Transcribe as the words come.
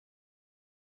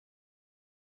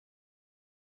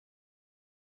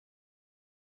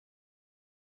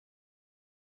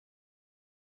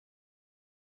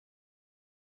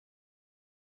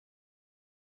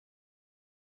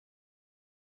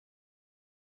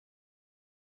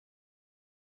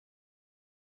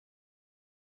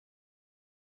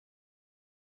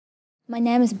My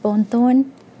name is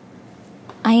Bonthorn.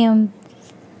 I am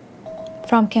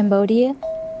from Cambodia.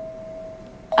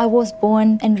 I was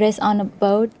born and raised on a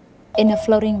boat in a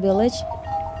floating village.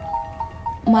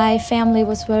 My family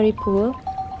was very poor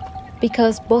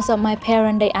because both of my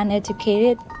parents, they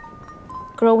uneducated.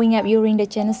 Growing up during the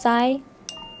genocide,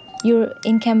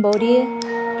 in Cambodia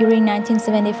during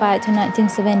 1975 to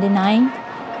 1979.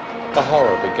 The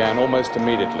horror began almost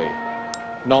immediately.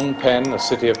 Phnom Penh, a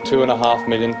city of 2.5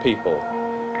 million people,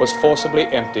 was forcibly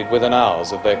emptied within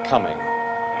hours of their coming,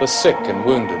 the sick and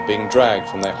wounded being dragged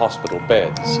from their hospital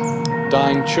beds,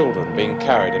 dying children being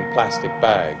carried in plastic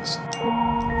bags.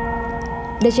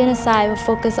 The genocide was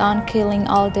focused on killing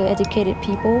all the educated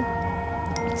people.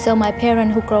 So my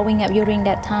parents who growing up during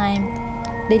that time,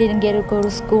 they didn't get to go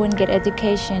to school and get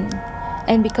education.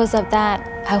 And because of that,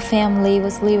 our family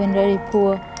was living very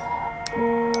poor.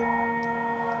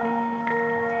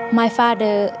 My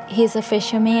father, he's a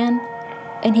fisherman,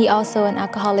 and he also an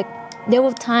alcoholic. There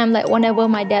were times like whenever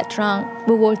my dad drunk,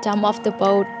 we would jump off the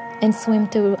boat and swim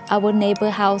to our neighbor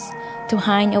house to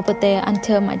hide over there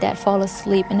until my dad fall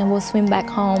asleep, and then we'll swim back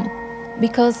home.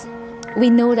 Because we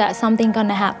knew that something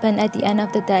gonna happen at the end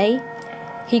of the day.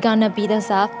 He gonna beat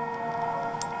us up.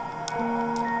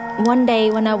 One day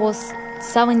when I was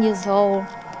 7 years old,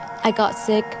 I got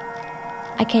sick.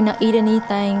 I cannot eat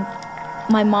anything.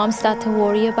 My mom started to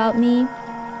worry about me,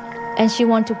 and she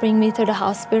wanted to bring me to the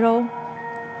hospital.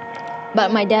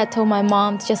 But my dad told my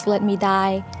mom, just let me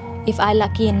die. If I'm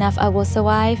lucky enough, I will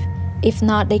survive. If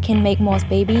not, they can make more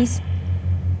babies.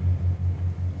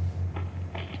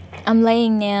 I'm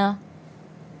laying there,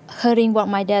 hearing what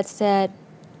my dad said.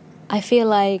 I feel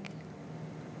like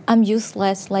I'm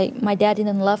useless, like my dad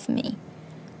didn't love me.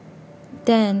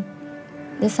 Then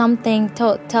there's something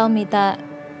tell me that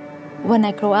when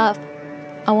I grow up,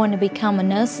 I want to become a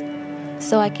nurse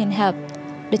so I can help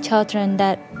the children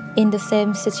that in the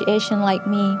same situation like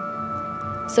me.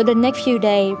 So the next few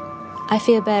days, I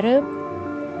feel better.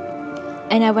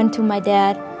 And I went to my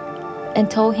dad and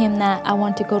told him that I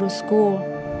want to go to school.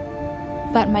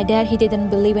 But my dad, he didn't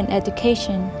believe in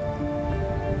education.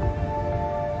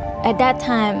 At that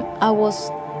time, I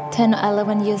was 10 or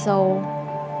 11 years old.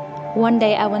 One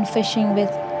day I went fishing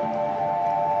with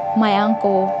my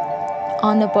uncle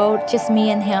on the boat, just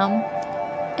me and him,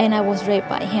 and I was raped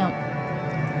by him.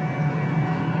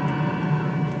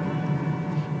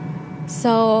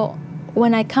 So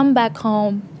when I come back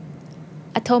home,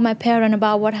 I told my parents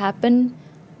about what happened,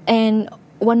 and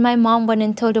when my mom went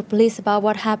and told the police about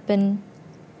what happened,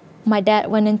 my dad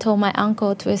went and told my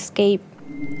uncle to escape.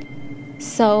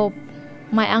 So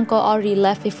my uncle already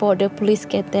left before the police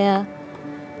get there.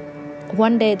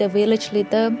 One day the village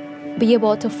leader be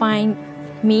able to find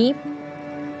me,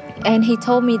 and he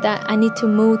told me that I need to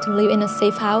move to live in a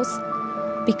safe house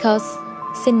because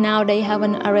since now they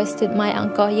haven't arrested my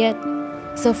uncle yet.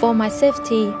 So for my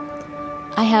safety,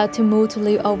 I had to move to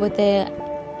live over there.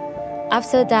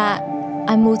 After that,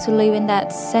 I moved to live in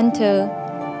that center,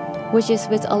 which is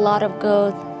with a lot of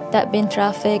girls that been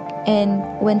trafficked and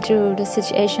went through the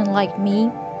situation like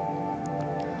me.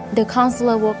 The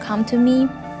counselor will come to me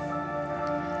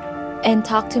and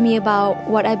talk to me about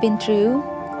what I've been through.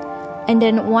 And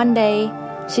then one day,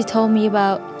 she told me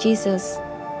about Jesus.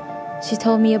 She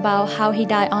told me about how he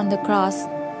died on the cross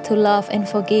to love and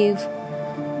forgive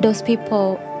those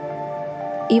people,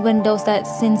 even those that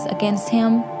sins against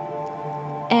him.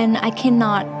 And I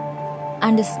cannot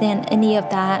understand any of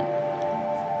that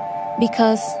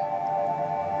because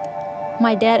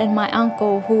my dad and my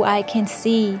uncle, who I can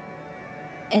see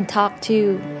and talk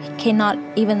to, cannot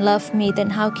even love me.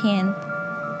 Then how can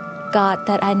God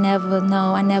that I never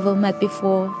know, I never met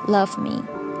before, love me?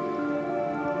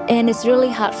 And it's really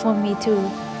hard for me to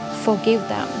forgive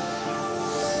them.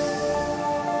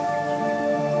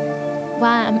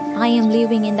 While I am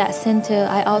living in that center,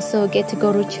 I also get to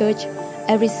go to church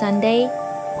every Sunday.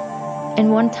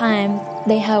 And one time,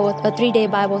 they have a 3-day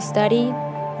Bible study.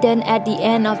 Then at the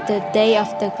end of the day of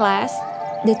the class,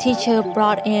 the teacher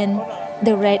brought in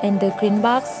the red and the green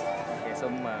box.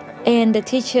 And the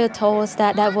teacher told us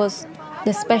that that was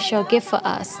the special gift for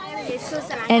us.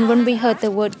 And when we heard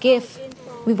the word gift,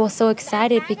 we were so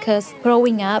excited because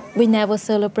growing up, we never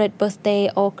celebrate birthday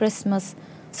or Christmas.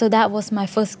 So that was my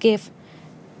first gift.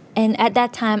 And at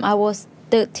that time, I was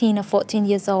 13 or 14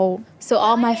 years old. So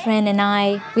all my friends and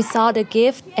I, we saw the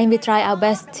gift and we tried our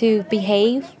best to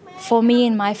behave. For me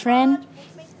and my friend,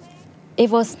 it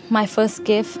was my first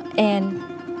gift, and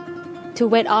to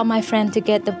wait all my friends to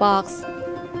get the box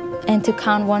and to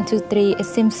count 1, 2, 3, it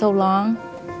seemed so long.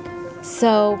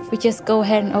 So we just go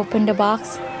ahead and open the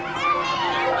box.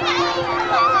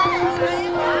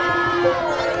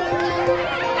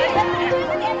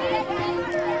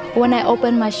 When I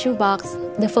opened my shoebox,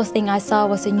 the first thing I saw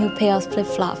was a new pair of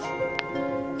flip-flops.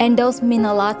 And those mean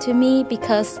a lot to me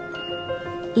because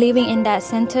living in that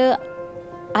center,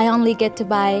 I only get to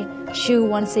buy shoes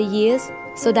once a year,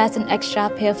 so that's an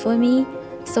extra pair for me,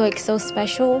 so it's so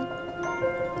special.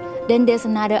 Then there's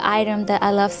another item that I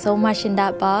love so much in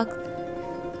that box,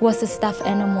 was a stuffed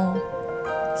animal.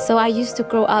 So I used to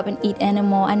grow up and eat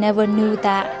animal. I never knew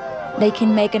that they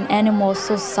can make an animal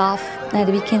so soft that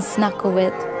we can snuggle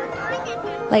with.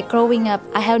 Like growing up,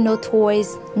 I had no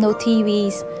toys, no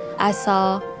TVs. I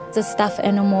saw the stuffed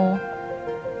animal.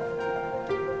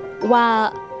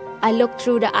 While I looked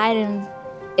through the items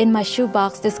in my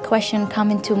shoebox, this question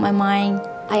came into my mind.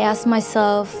 I asked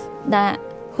myself that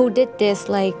who did this?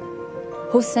 Like,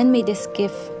 who sent me this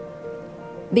gift?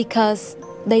 Because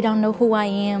they don't know who I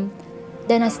am.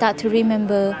 Then I start to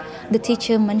remember the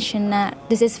teacher mentioned that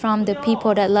this is from the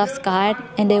people that loves God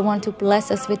and they want to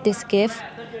bless us with this gift.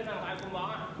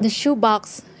 The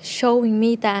shoebox showing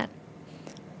me that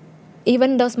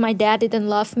even though my dad didn't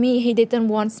love me, he didn't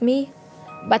want me,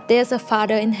 but there's a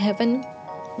Father in heaven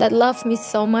that loves me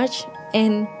so much,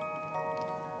 and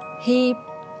he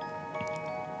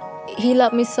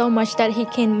loved me so much that he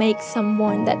can make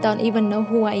someone that don't even know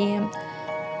who I am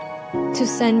to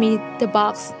send me the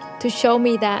box to show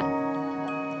me that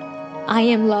I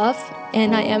am loved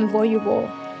and I am valuable.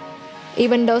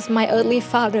 Even though my earthly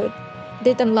father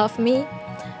didn't love me,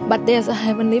 but there's a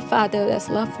heavenly Father that's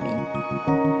loved me.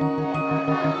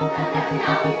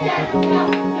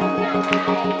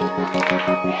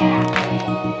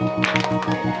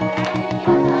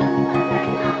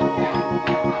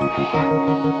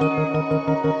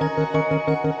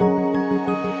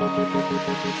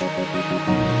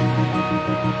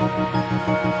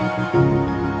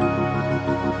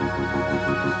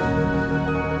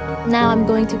 Now I'm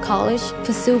going to college,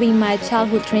 pursuing my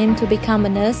childhood dream to become a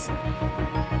nurse.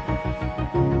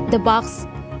 The box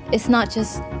is not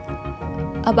just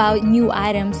about new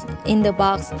items in the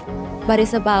box, but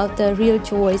it's about the real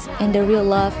joys and the real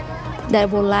love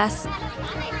that will last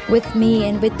with me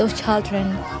and with those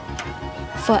children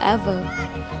forever.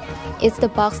 It's the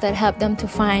box that helped them to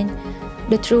find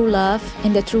the true love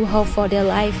and the true hope for their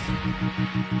life.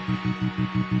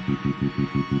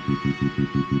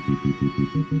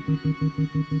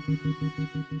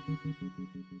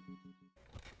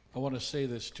 I want to say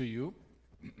this to you,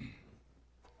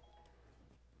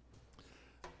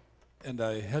 and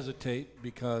I hesitate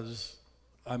because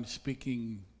I'm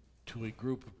speaking to a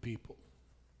group of people.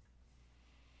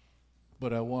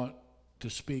 But I want to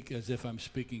speak as if I'm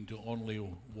speaking to only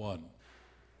one.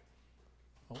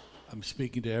 I'm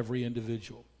speaking to every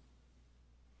individual,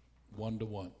 one to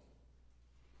one.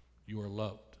 You are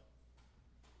loved.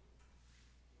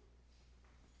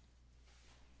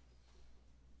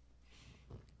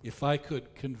 If I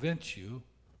could convince you,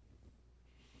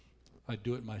 I'd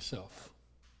do it myself.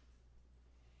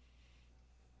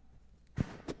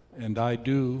 And I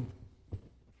do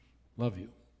love you.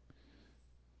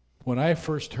 When I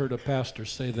first heard a pastor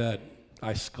say that,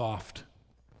 I scoffed.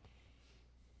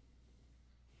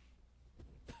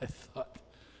 I thought,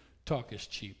 talk is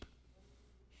cheap.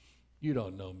 You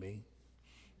don't know me.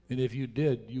 And if you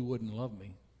did, you wouldn't love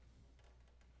me.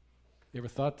 You ever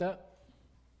thought that?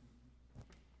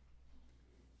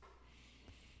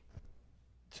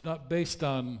 It's not based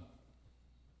on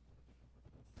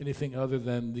anything other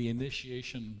than the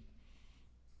initiation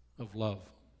of love.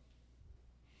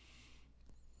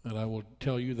 And I will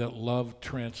tell you that love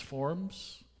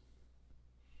transforms.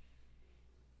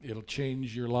 It'll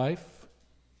change your life.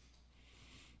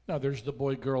 Now, there's the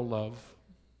boy-girl love,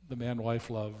 the man-wife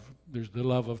love. There's the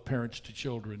love of parents to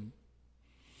children.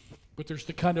 But there's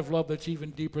the kind of love that's even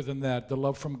deeper than that, the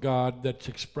love from God that's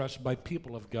expressed by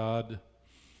people of God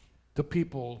to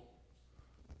people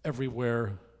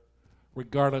everywhere,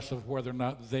 regardless of whether or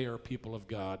not they are people of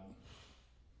God.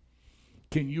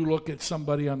 Can you look at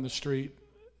somebody on the street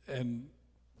and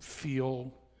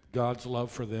feel God's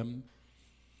love for them?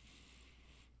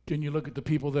 Can you look at the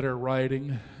people that are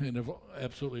rioting and have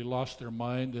absolutely lost their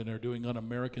mind and are doing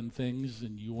un-American things,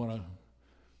 and you want to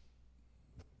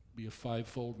be a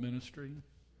fivefold ministry?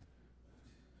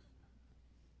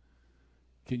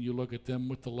 Can you look at them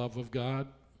with the love of God?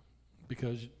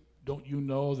 Because don't you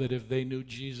know that if they knew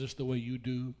Jesus the way you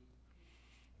do,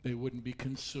 they wouldn't be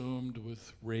consumed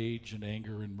with rage and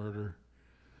anger and murder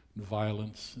and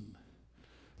violence and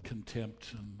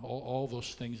contempt and all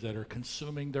those things that are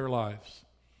consuming their lives?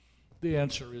 The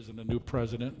answer isn't a new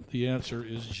president. The answer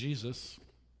is Jesus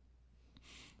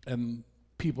and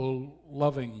people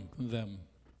loving them.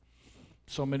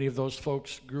 So many of those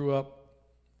folks grew up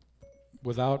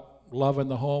without love in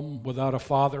the home without a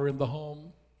father in the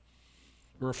home,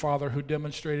 or a father who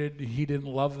demonstrated he didn't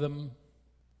love them.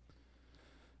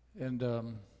 And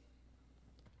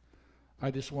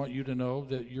I just want you to know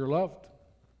that you're loved.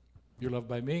 You're loved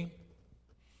by me.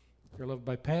 You're loved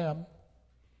by Pam.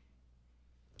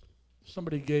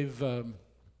 Somebody gave a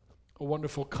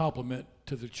wonderful compliment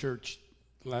to the church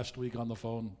last week on the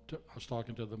phone. I was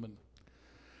talking to them, and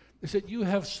they said, "You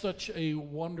have such a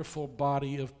wonderful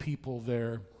body of people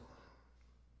there.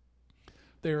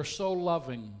 They are so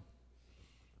loving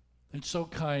and so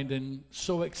kind and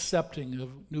so accepting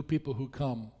of new people who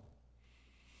come."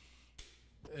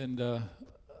 And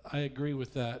I agree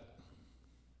with that.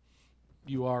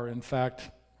 You are, in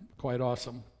fact, quite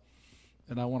awesome.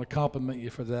 And I want to compliment you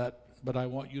for that. But I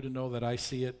want you to know that I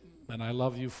see it, and I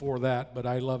love you for that. But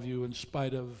I love you in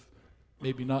spite of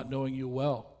maybe not knowing you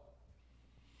well.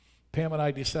 Pam and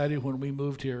I decided when we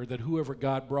moved here that whoever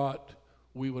God brought,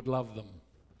 we would love them.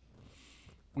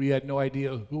 We had no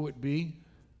idea who it would be.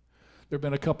 There have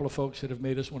been a couple of folks that have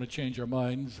made us want to change our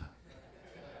minds.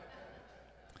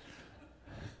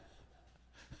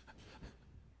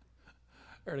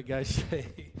 I heard a guy say,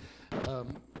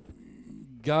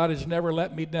 God has never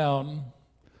let me down.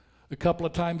 A couple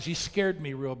of times he scared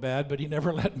me real bad, but he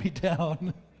never let me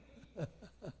down.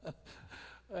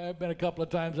 There have been a couple of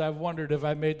times I've wondered if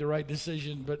I made the right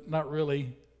decision, but not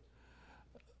really.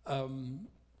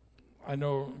 I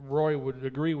know Roy would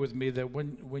agree with me that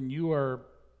when you are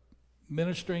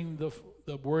ministering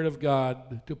the Word of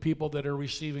God to people that are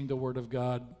receiving the Word of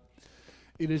God,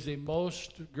 it is a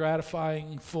most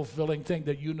gratifying, fulfilling thing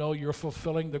that you know you're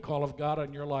fulfilling the call of God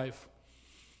on your life.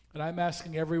 And I'm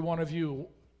asking every one of you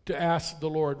to ask the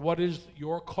Lord, what is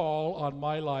your call on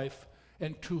my life,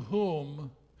 and to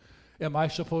whom am I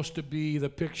supposed to be the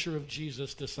picture of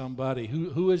Jesus to somebody?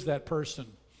 Who is that person?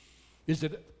 Is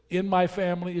it in my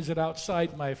family? Is it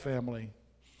outside my family?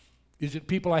 Is it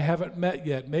people I haven't met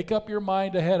yet? Make up your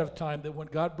mind ahead of time that when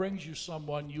God brings you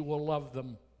someone, you will love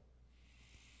them.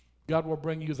 God will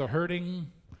bring you the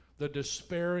hurting, the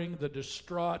despairing, the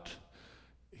distraught.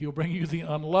 He'll bring you the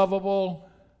unlovable.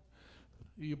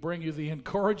 He'll bring you the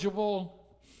incorrigible.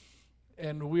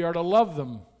 And we are to love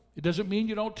them. It doesn't mean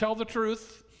you don't tell the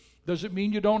truth. Doesn't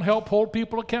mean you don't help hold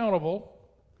people accountable.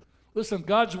 Listen,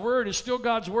 God's word is still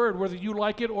God's word, whether you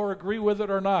like it or agree with it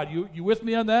or not. You with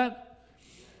me on that?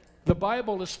 The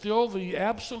Bible is still the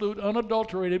absolute,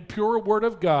 unadulterated, pure word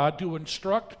of God to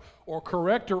instruct or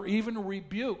correct or even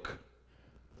rebuke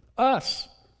us.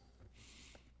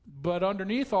 But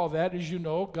underneath all that, as you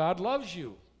know, God loves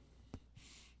you.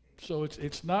 So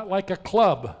it's not like a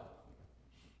club.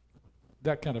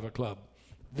 That kind of a club.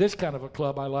 This kind of a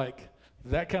club I like.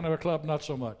 That kind of a club, not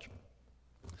so much.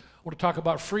 I want to talk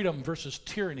about freedom versus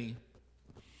tyranny.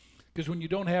 Because when you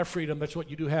don't have freedom, that's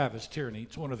what you do have, is tyranny.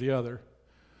 It's one or the other.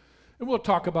 And we'll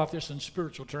talk about this in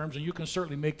spiritual terms, and you can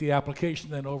certainly make the application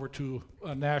then over to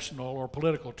national or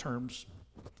political terms.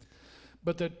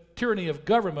 But the tyranny of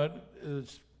government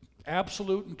is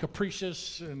absolute and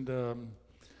capricious and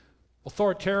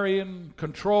authoritarian,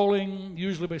 controlling,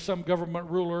 usually by some government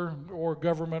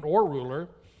ruler.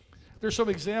 There's some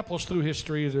examples through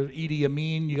history. There's Idi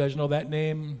Amin, you guys know that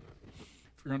name.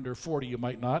 If you're under 40, you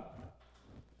might not.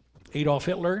 Adolf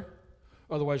Hitler,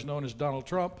 otherwise known as Donald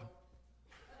Trump.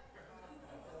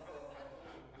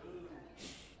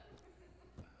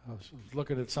 I was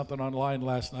looking at something online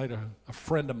last night, a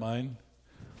friend of mine,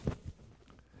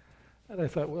 and I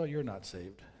thought, well, you're not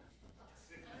saved.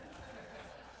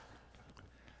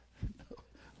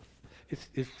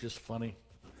 It's just funny.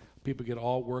 People get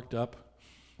all worked up.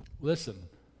 Listen,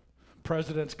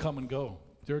 presidents come and go.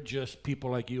 They're just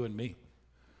people like you and me.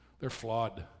 They're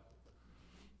flawed.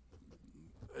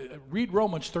 Read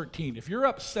Romans 13. If you're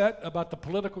upset about the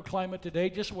political climate today,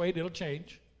 just wait, it'll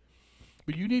change.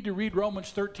 But you need to read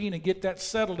Romans 13 and get that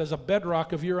settled as a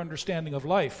bedrock of your understanding of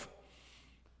life.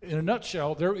 In a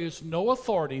nutshell, there is no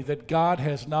authority that God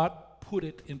has not put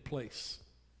it in place.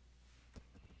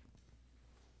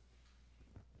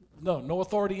 No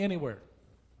authority anywhere.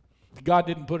 God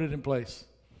didn't put it in place.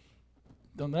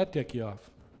 Don't that tick you off?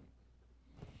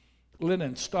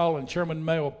 Lenin, Stalin, Chairman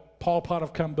Mao, Pol Pot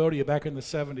of Cambodia back in the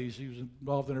 70s. He was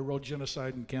involved in a real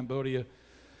genocide in Cambodia.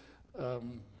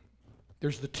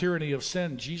 There's the tyranny of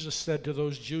sin. Jesus said to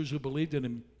those Jews who believed in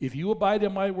him, if you abide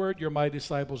in my word, you're my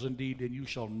disciples indeed, and you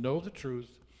shall know the truth,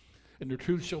 and the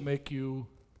truth shall make you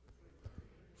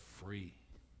free.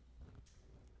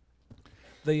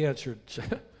 They answered,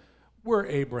 we're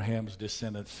Abraham's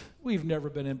descendants. We've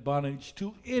never been in bondage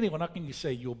to anyone. How can you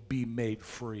say you'll be made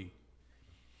free?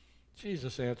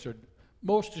 Jesus answered,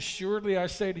 most assuredly I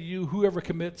say to you, whoever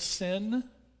commits sin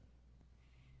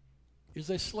is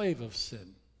a slave of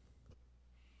sin.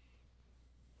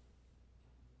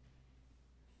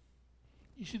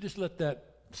 You should just let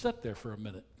that sit there for a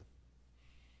minute.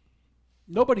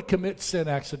 Nobody commits sin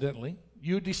accidentally.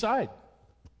 You decide.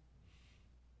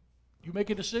 You make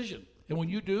a decision. And when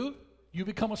you do, you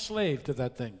become a slave to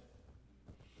that thing.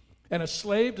 And a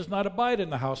slave does not abide in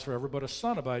the house forever, but a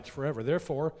son abides forever.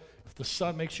 Therefore, if the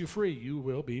Son makes you free, you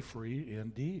will be free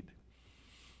indeed.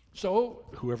 So,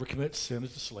 whoever commits sin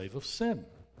is a slave of sin.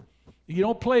 You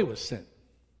don't play with sin.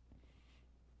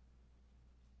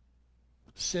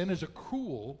 Sin is a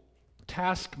cruel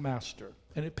taskmaster,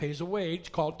 and it pays a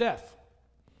wage called death.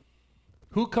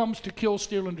 Who comes to kill,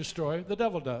 steal, and destroy? The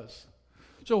devil does.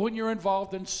 So when you're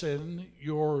involved in sin,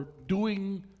 you're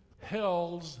doing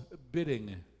hell's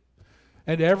bidding.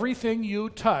 And everything you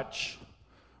touch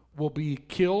will be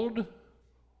killed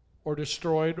or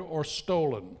destroyed or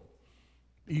stolen.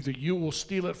 Either you will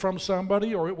steal it from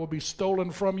somebody or it will be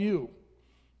stolen from you.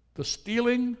 The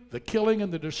stealing, the killing,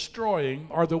 and the destroying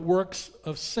are the works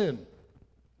of sin.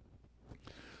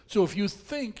 So if you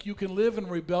think you can live in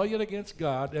rebellion against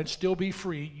God and still be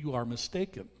free, you are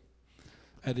mistaken.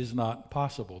 That is not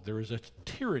possible. There is a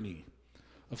tyranny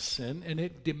of sin, and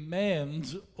it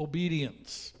demands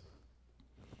obedience.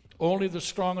 Only the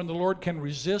strong in the Lord can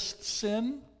resist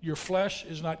sin. Your flesh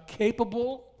is not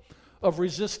capable of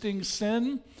resisting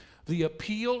sin. The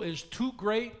appeal is too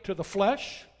great to the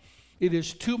flesh. It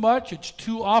is too much, it's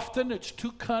too often, it's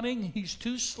too cunning, he's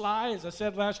too sly. As I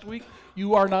said last week,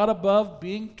 you are not above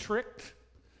being tricked.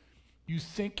 You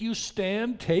think you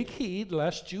stand, take heed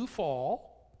lest you fall.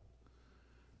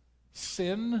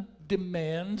 Sin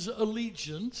demands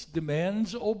allegiance,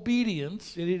 demands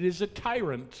obedience, and it is a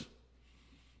tyrant.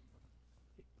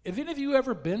 Have any of you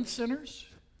ever been sinners?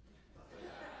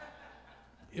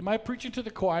 Am I preaching to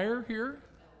the choir here?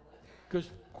 Because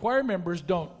choir members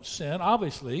don't sin,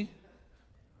 obviously.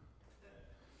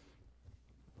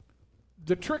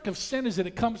 The trick of sin is that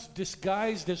it comes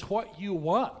disguised as what you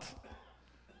want.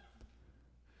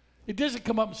 It doesn't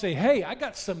come up and say, hey, I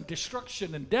got some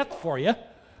destruction and death for you.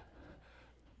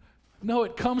 No,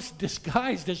 it comes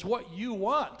disguised as what you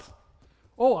want.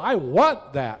 Oh, I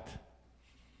want that.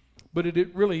 But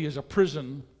it really is a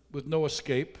prison with no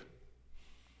escape.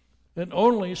 And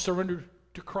only surrender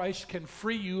to Christ can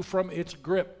free you from its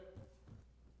grip.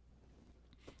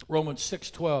 Romans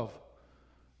 6:12.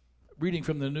 Reading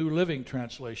from the New Living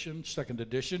Translation, 2nd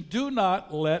edition. Do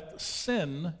not let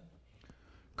sin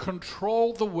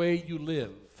control the way you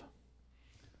live.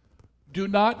 Do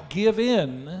not give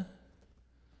in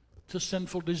to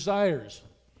sinful desires.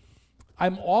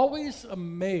 I'm always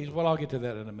amazed. Well, I'll get to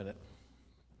that in a minute.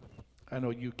 I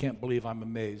know you can't believe I'm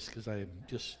amazed because I am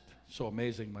just so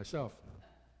amazing myself.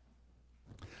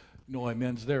 No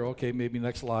amens there. Okay, maybe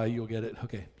next lie you'll get it.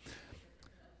 Okay.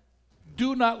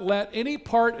 Do not let any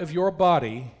part of your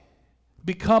body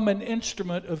become an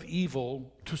instrument of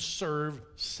evil to serve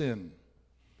sin.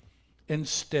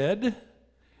 Instead,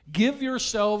 give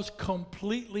yourselves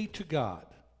completely to God.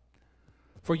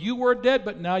 For you were dead,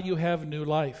 but now you have new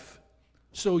life.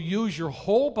 So use your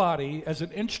whole body as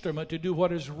an instrument to do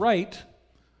what is right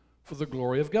for the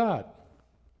glory of God.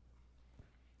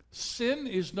 Sin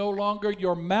is no longer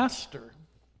your master.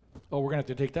 Oh, we're going to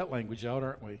have to take that language out,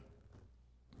 aren't we?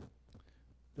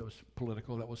 That was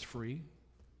political, that was free.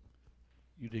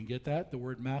 You didn't get that? The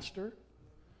word master?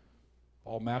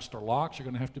 All master locks are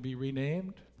going to have to be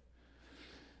renamed.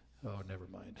 Oh, never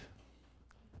mind.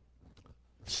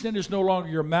 Sin is no longer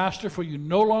your master, for you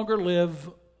no longer live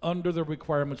under the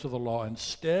requirements of the law.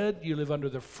 Instead, you live under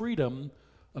the freedom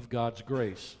of God's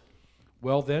grace.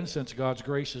 Well then, since God's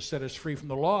grace has set us free from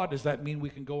the law, does that mean we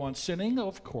can go on sinning?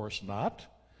 Of course not.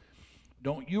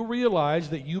 Don't you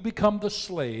realize that you become the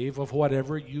slave of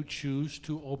whatever you choose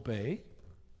to obey?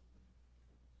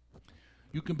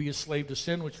 You can be a slave to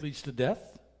sin, which leads to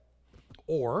death,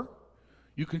 or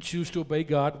you can choose to obey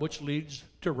God, which leads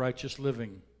to righteous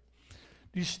living.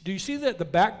 Do you see that the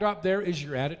backdrop there is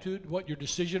your attitude, what your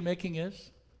decision making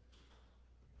is?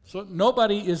 So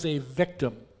nobody is a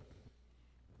victim.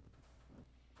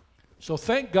 So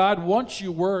thank God once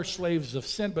you were slaves of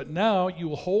sin, but now you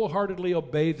will wholeheartedly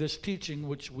obey this teaching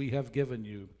which we have given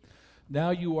you.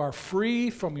 Now you are free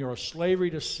from your slavery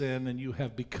to sin, and you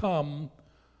have become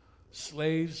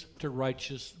slaves to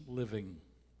righteous living.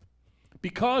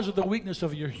 Because of the weakness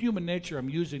of your human nature, I'm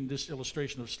using this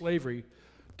illustration of slavery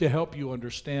to help you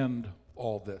understand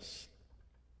all this.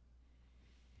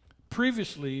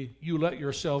 Previously, you let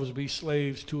yourselves be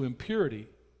slaves to impurity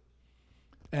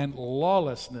and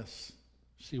lawlessness.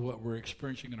 See, what we're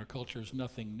experiencing in our culture is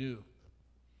nothing new,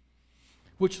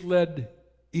 which led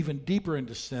even deeper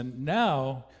into sin.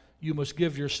 Now you must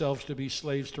give yourselves to be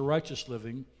slaves to righteous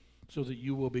living so that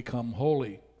you will become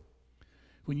holy.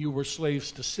 When you were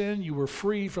slaves to sin, you were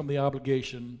free from the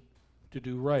obligation to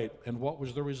do right. And what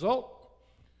was the result?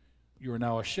 You are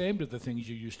now ashamed of the things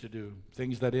you used to do,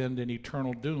 things that end in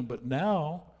eternal doom. But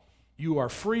now you are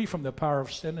free from the power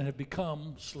of sin and have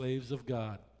become slaves of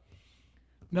God.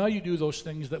 Now you do those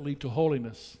things that lead to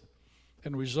holiness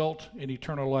and result in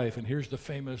eternal life. And here's the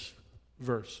famous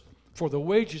verse. For the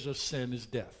wages of sin is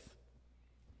death,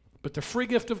 but the free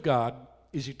gift of God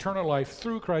is eternal life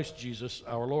through Christ Jesus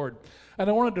our Lord. And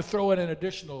I wanted to throw in an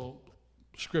additional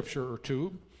scripture or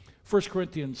two. 1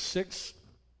 Corinthians 6.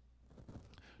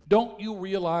 Don't you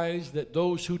realize that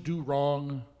those who do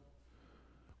wrong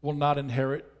will not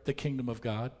inherit the kingdom of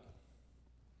God?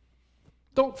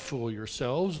 Don't fool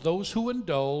yourselves. Those who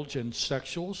indulge in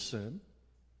sexual sin,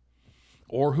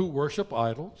 or who worship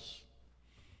idols,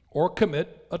 or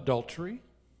commit adultery,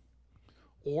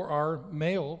 or are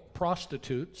male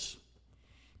prostitutes,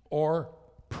 or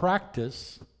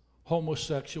practice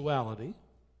homosexuality,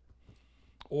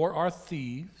 or are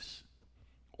thieves,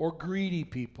 or greedy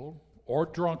people, or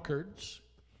drunkards,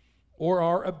 or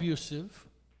are abusive,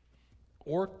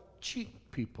 or cheat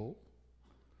people,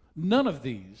 none of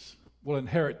these will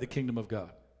inherit the kingdom of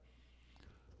God.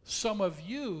 Some of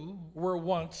you were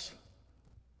once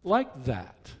like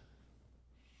that,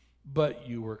 but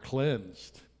you were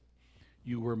cleansed.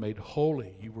 You were made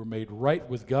holy. You were made right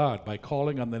with God by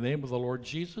calling on the name of the Lord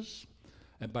Jesus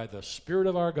and by the Spirit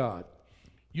of our God.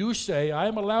 You say, I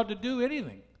am allowed to do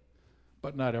anything,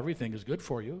 but not everything is good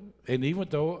for you. And even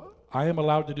though I am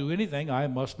allowed to do anything, I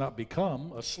must not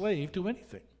become a slave to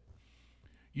anything.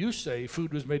 You say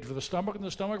food was made for the stomach and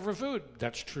the stomach for food.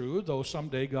 That's true, though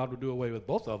someday God will do away with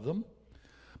both of them.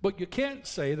 But you can't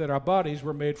say that our bodies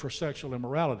were made for sexual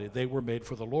immorality. They were made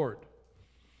for the Lord.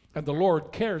 And the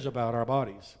Lord cares about our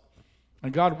bodies.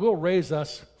 And God will raise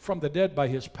us from the dead by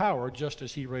his power, just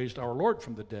as he raised our Lord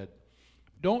from the dead.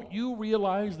 Don't you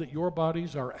realize that your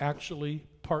bodies are actually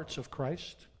parts of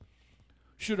Christ?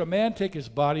 Should a man take his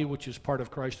body, which is part of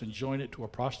Christ, and join it to a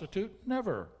prostitute?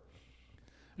 Never.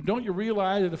 And don't you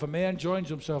realize that if a man joins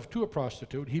himself to a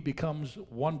prostitute, he becomes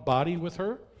one body with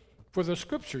her? For the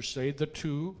scriptures say the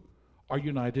two are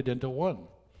united into one.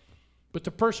 But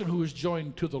the person who is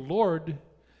joined to the Lord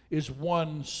is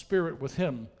one spirit with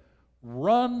him.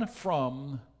 Run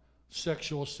from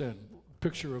sexual sin.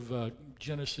 Picture of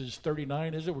Genesis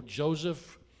 39, is it, where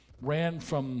Joseph ran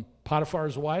from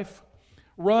Potiphar's wife?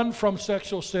 Run from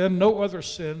sexual sin. No other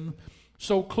sin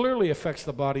so clearly affects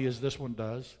the body as this one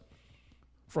does.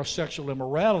 For sexual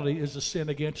immorality is a sin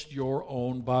against your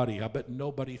own body. I bet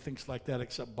nobody thinks like that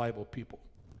except Bible people.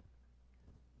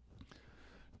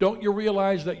 Don't you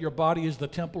realize that your body is the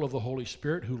temple of the Holy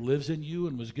Spirit who lives in you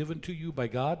and was given to you by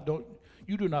God?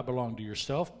 You do not belong to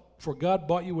yourself, for God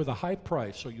bought you with a high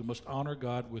price, so you must honor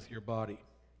God with your body.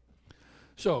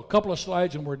 So, a couple of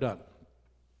slides and we're done.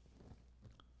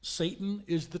 Satan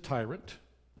is the tyrant.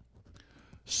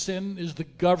 Sin is the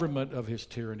government of his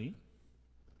tyranny.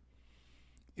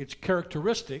 Its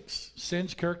characteristics,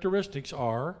 sin's characteristics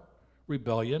are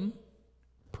rebellion,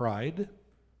 pride,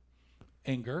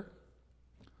 anger,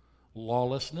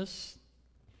 lawlessness,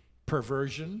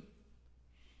 perversion,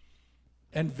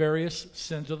 and various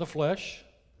sins of the flesh.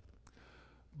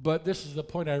 But this is the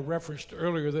point I referenced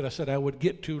earlier that I said I would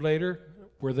get to later.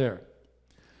 We're there.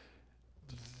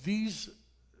 These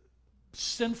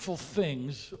sinful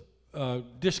things,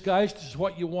 disguised as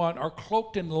what you want, are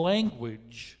cloaked in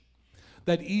language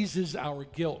that eases our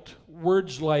guilt.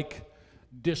 Words like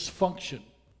dysfunction,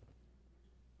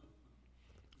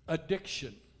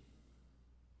 addiction.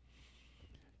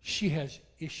 She has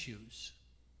issues.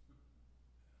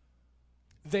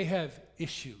 They have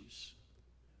issues.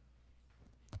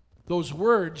 Those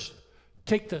words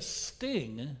take the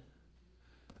sting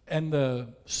and the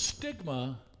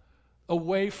stigma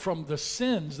away from the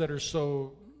sins that are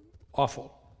so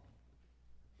awful.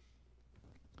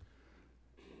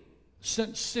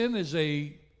 Since sin is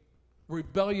a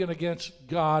rebellion against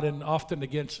God and often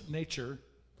against nature,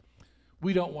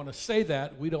 we don't want to say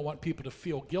that. We don't want people to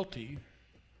feel guilty.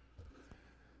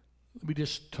 Let me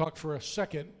just talk for a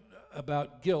second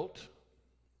about guilt.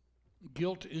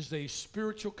 Guilt is a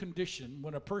spiritual condition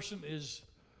when a person is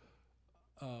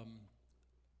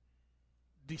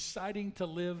deciding to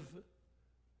live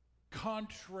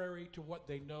contrary to what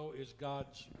they know is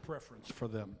God's preference for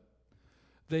them.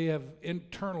 They have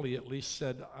internally at least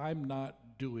said, I'm not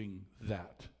doing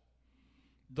that.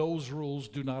 Those rules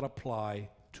do not apply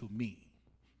to me.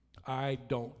 I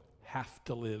don't have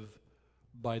to live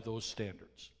by those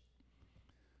standards.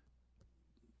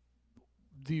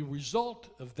 the result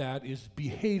of that is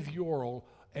behavioral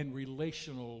and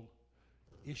relational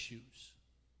issues.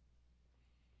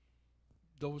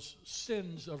 Those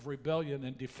sins of rebellion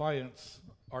and defiance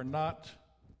are not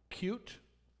cute.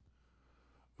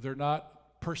 They're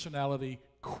not personality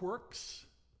quirks.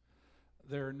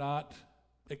 They're not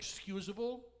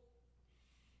excusable.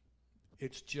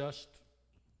 It's just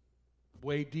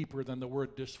way deeper than the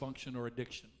word dysfunction or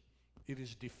addiction. It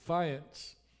is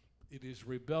defiance. It is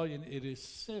rebellion. It is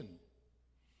sin.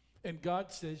 And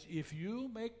God says, if you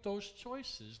make those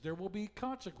choices, there will be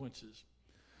consequences.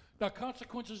 Now,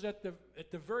 consequences at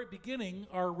the very beginning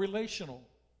are relational.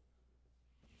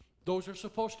 Those are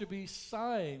supposed to be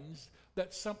signs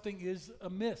that something is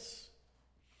amiss.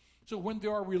 So when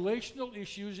there are relational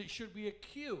issues, it should be a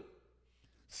cue.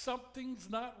 Something's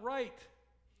not right.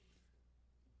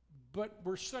 But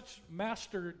we're such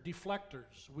master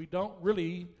deflectors. We don't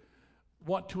really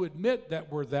want to admit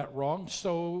that we're that wrong,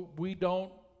 so we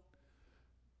don't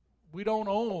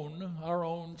own our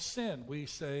own sin. We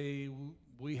say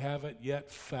we haven't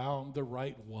yet found the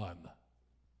right one.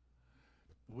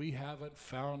 We haven't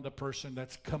found a person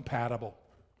that's compatible.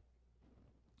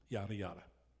 Yada, yada.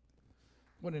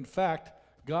 When in fact,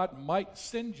 God might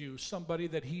send you somebody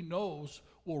that he knows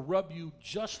will rub you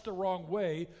just the wrong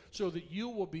way so that you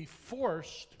will be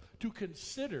forced to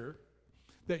consider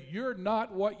that you're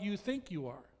not what you think you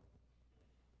are.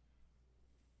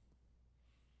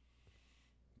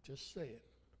 Just say it.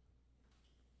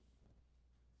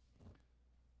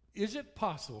 Is it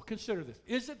possible, consider this,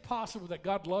 is it possible that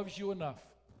God loves you enough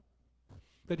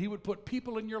that he would put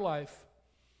people in your life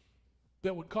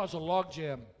that would cause a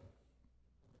logjam,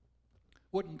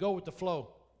 wouldn't go with the flow,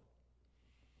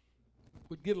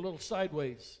 would get a little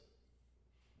sideways,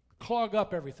 clog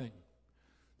up everything,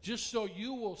 just so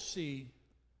you will see,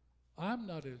 I'm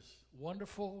not as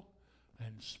wonderful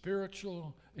and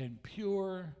spiritual and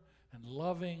pure and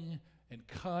loving and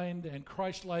kind and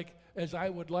Christ-like as I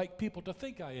would like people to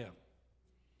think I am?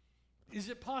 Is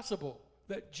it possible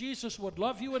that Jesus would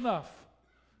love you enough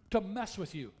to mess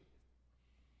with you?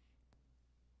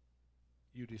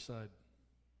 You decide.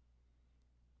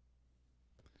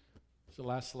 It's the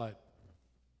last slide.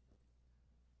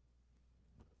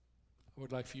 I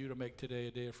would like for you to make today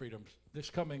a day of freedom. This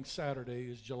coming Saturday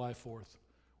is July 4th,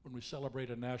 when we celebrate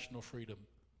a national freedom.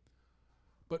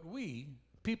 But we,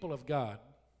 people of God,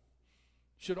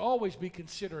 should always be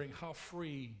considering how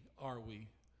free are we.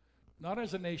 Not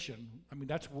as a nation. I mean,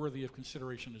 that's worthy of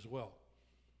consideration as well.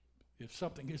 If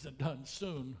something isn't done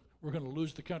soon, we're going to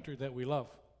lose the country that we love.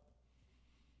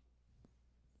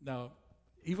 Now,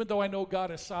 even though I know God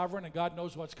is sovereign and God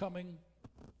knows what's coming,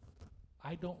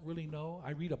 I don't really know.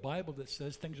 I read a Bible that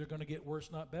says things are going to get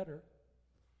worse, not better.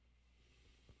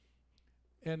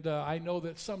 And I know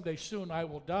that someday soon I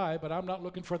will die, but I'm not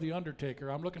looking for the undertaker.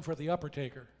 I'm looking for the upper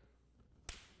taker.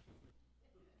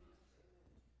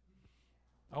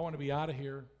 I want to be out of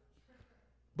here.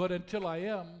 But until I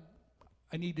am,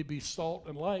 I need to be salt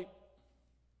and light.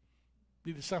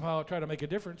 Need to somehow try to make a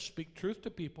difference, speak truth to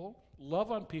people, love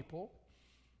on people,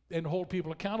 and hold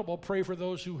people accountable, pray for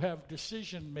those who have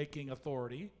decision-making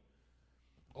authority.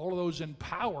 All of those in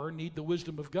power need the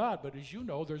wisdom of God, but as you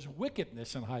know, there's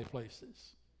wickedness in high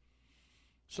places.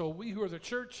 So we who are the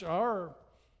church, our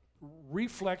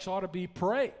reflex ought to be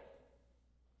pray.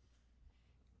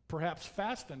 Perhaps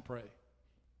fast and pray,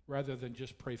 rather than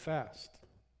just pray fast.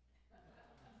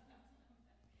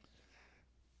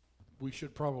 We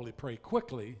should probably pray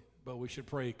quickly, but we should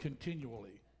pray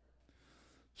continually.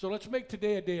 So let's make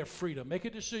today a day of freedom. Make a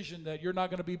decision that you're not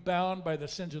going to be bound by the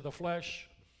sins of the flesh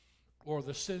or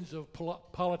the sins of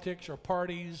politics or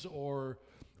parties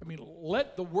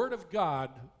let the Word of God,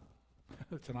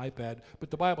 it's an iPad, but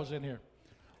the Bible's in here.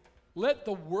 Let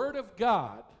the Word of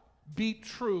God be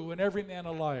true and every man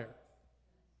a liar.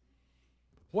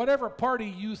 Whatever party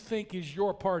you think is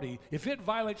your party, if it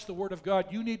violates the Word of God,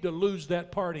 you need to lose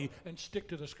that party and stick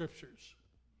to the Scriptures.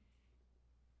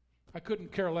 I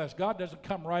couldn't care less. God doesn't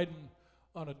come riding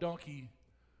on a donkey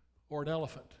or an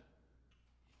elephant.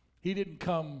 He didn't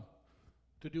come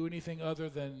to do anything other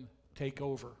than take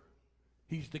over.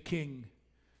 He's the king,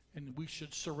 and we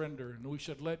should surrender, and we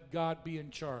should let God be in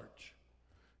charge.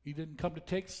 He didn't come to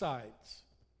take sides.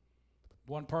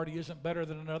 One party isn't better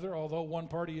than another, although one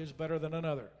party is better than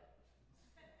another.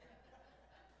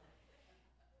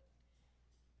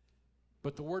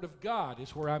 But the Word of God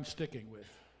is where I'm sticking with.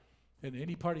 And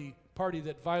any party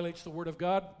that violates the Word of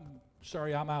God,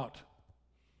 sorry, I'm out.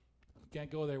 Can't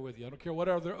go there with you. I don't care what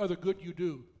other good you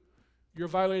do. You're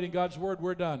violating God's Word,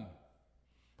 we're done.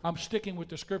 I'm sticking with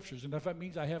the Scriptures, and if that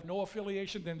means I have no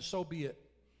affiliation, then so be it.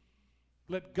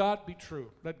 Let God be true.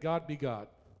 Let God be God.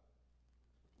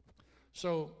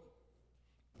 So,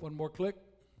 one more click.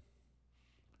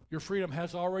 Your freedom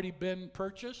has already been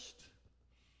purchased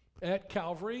at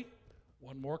Calvary.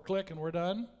 One more click and we're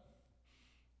done.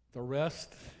 The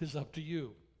rest is up to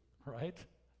you, right?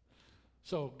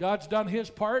 So God's done his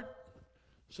part.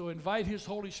 So invite his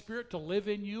Holy Spirit to live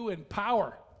in you in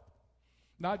power.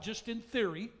 Not just in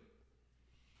theory.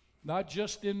 Not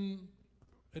just in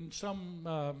some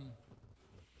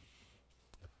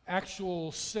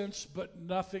actual sense, but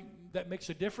nothing that makes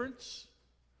a difference.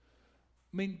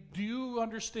 I mean, do you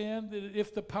understand that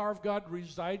if the power of God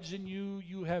resides in you,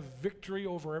 you have victory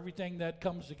over everything that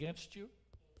comes against you?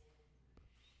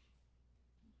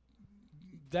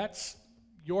 That's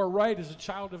your right as a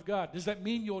child of God. Does that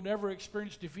mean you'll never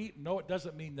experience defeat? No, it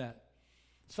doesn't mean that.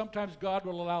 Sometimes God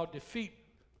will allow defeat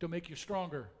to make you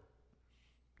stronger,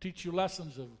 teach you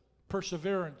lessons of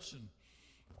perseverance and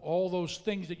all those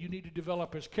things that you need to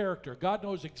develop as character. God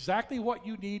knows exactly what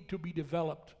you need to be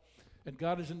developed. And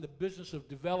God is in the business of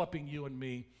developing you and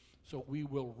me so we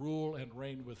will rule and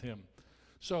reign with him.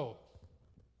 So,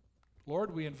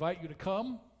 Lord, we invite you to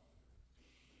come.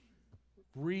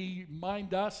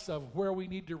 Remind us of where we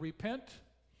need to repent.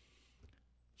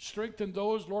 Strengthen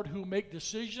those, Lord, who make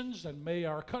decisions, and may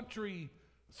our country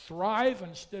thrive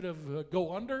instead of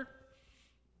go under.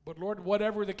 But Lord,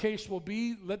 whatever the case will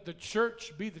be, let the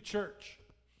church be the church.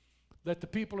 Let the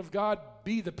people of God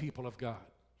be the people of God.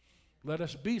 Let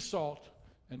us be salt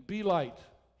and be light.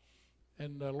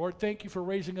 And Lord, thank you for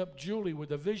raising up Julie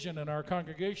with a vision in our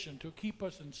congregation to keep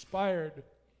us inspired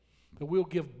that we'll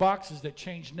give boxes that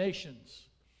change nations.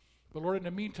 But Lord, in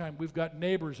the meantime, we've got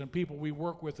neighbors and people we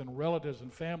work with and relatives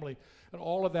and family and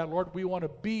all of that. Lord, we want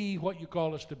to be what you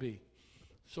call us to be.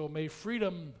 So may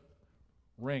freedom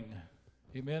ring.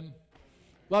 Amen.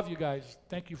 Love you guys.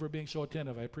 Thank you for being so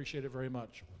attentive. I appreciate it very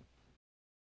much.